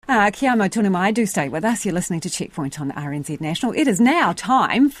Kia mau tonu mai, do stay with us. You're listening to Checkpoint on RNZ National. It is now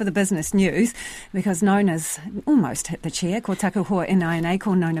time for the business news because Nona's almost hit the chair. Ko taku hoa NINA,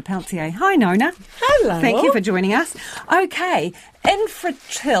 ko Nona Peltier. Hi, Nona. Hello. Thank you for joining us. Okay,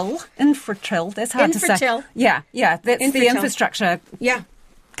 Infratil, that's hard to say. Infratil. Yeah, that's Infratil. the infrastructure Yeah.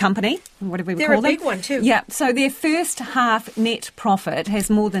 company, whatever we They're call them. a big one too. Yeah, so their first half net profit has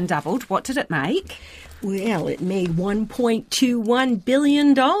more than doubled. What did it make? Well, it made $1.21 billion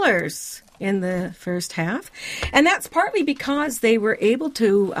in the first half. And that's partly because they were able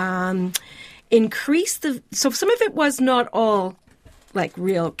to increase so some of it was not all like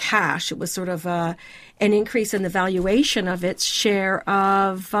real cash. It was sort of an increase in the valuation of its share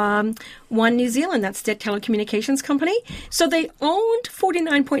of One New Zealand, that's the telecommunications company. So they owned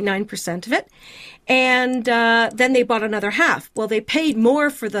 49.9% of it. And then they bought another half. Well, they paid more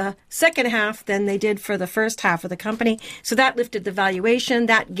for the second half than they did for the first half of the company. So that lifted the valuation.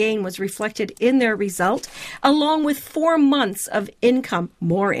 That gain was reflected in their result, along with 4 months of income,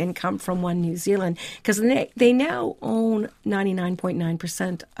 more income from One New Zealand, because they now own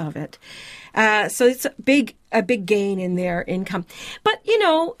 99.9% of it. So it's a big gain in their income. But,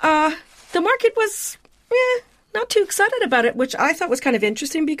 the market was not too excited about it, which I thought was kind of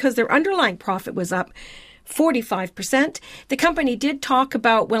interesting because their underlying profit was up 45%. The company did talk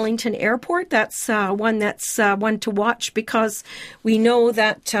about Wellington Airport. That's one to watch because we know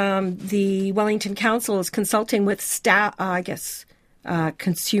that the Wellington Council is consulting with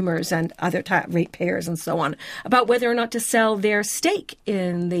consumers and other ratepayers and so on about whether or not to sell their stake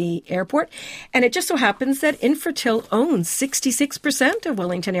in the airport. And it just so happens that Infratil owns 66% of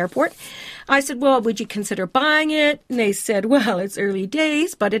Wellington Airport. I said, well, would you consider buying it? And they said, well, it's early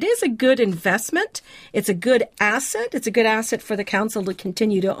days, but it is a good investment. It's a good asset. It's a good asset for the council to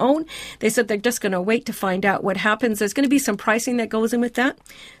continue to own. They said they're just going to wait to find out what happens. There's going to be some pricing that goes in with that.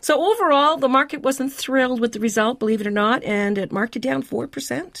 So overall, the market wasn't thrilled with the result, believe it or not, and it marked it down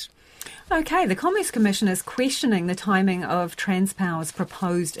 4%. Okay, the Commerce Commission is questioning the timing of Transpower's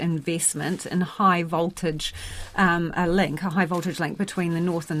proposed investment in a high voltage link between the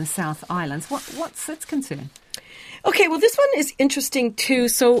North and the South Islands. What's its concern? Okay, well, this one is interesting too.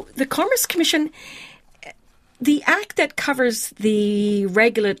 So the Commerce Commission, the act that covers the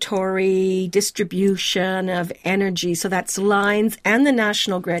regulatory distribution of energy, so that's lines and the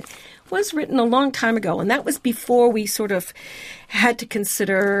national grid, was written a long time ago. And that was before we sort of had to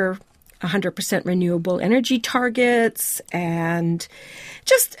consider 100% renewable energy targets and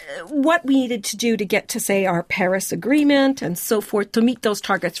just what we needed to do to get to, say, our Paris Agreement and so forth to meet those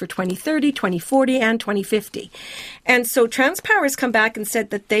targets for 2030, 2040, and 2050. And so Transpower has come back and said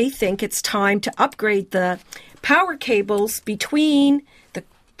that they think it's time to upgrade the power cables between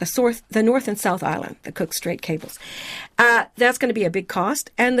the North and South Island, the Cook Strait cables. That's going to be a big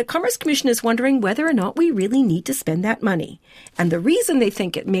cost. And the Commerce Commission is wondering whether or not we really need to spend that money. And the reason they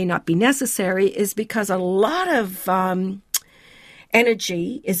think it may not be necessary is because a lot of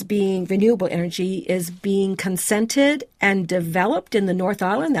renewable energy is being consented and developed in the North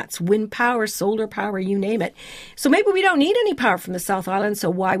Island. That's wind power, solar power, you name it. So maybe we don't need any power from the South Island, so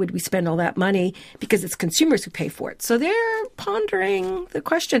why would we spend all that money? Because it's consumers who pay for it. So they're pondering the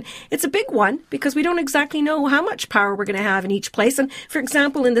question. It's a big one because we don't exactly know how much power we're going to have in each place. And for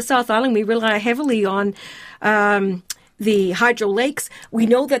example, in the South Island, we rely heavily on the hydro lakes. We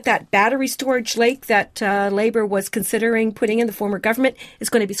know that battery storage lake that Labour was considering putting in, the former government, is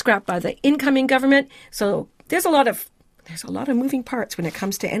going to be scrapped by the incoming government. So there's a lot of moving parts when it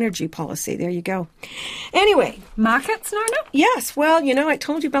comes to energy policy. There you go. Anyway. Markets, Nona? Yes. Well, I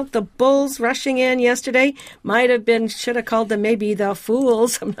told you about the bulls rushing in yesterday. Should have called them maybe the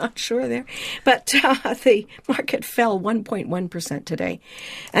fools. I'm not sure there. But the market fell 1.1% today.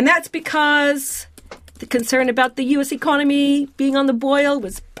 And that's because the concern about the U.S. economy being on the boil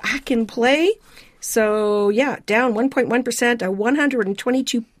was back in play. So, down 1.1%, a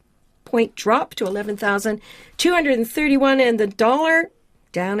 122-point drop to 11,231. And the dollar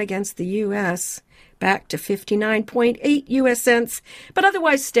down against the U.S., back to 59.8 U.S. cents, but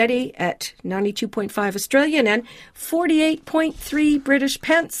otherwise steady at 92.5 Australian and 48.3 British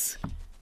pence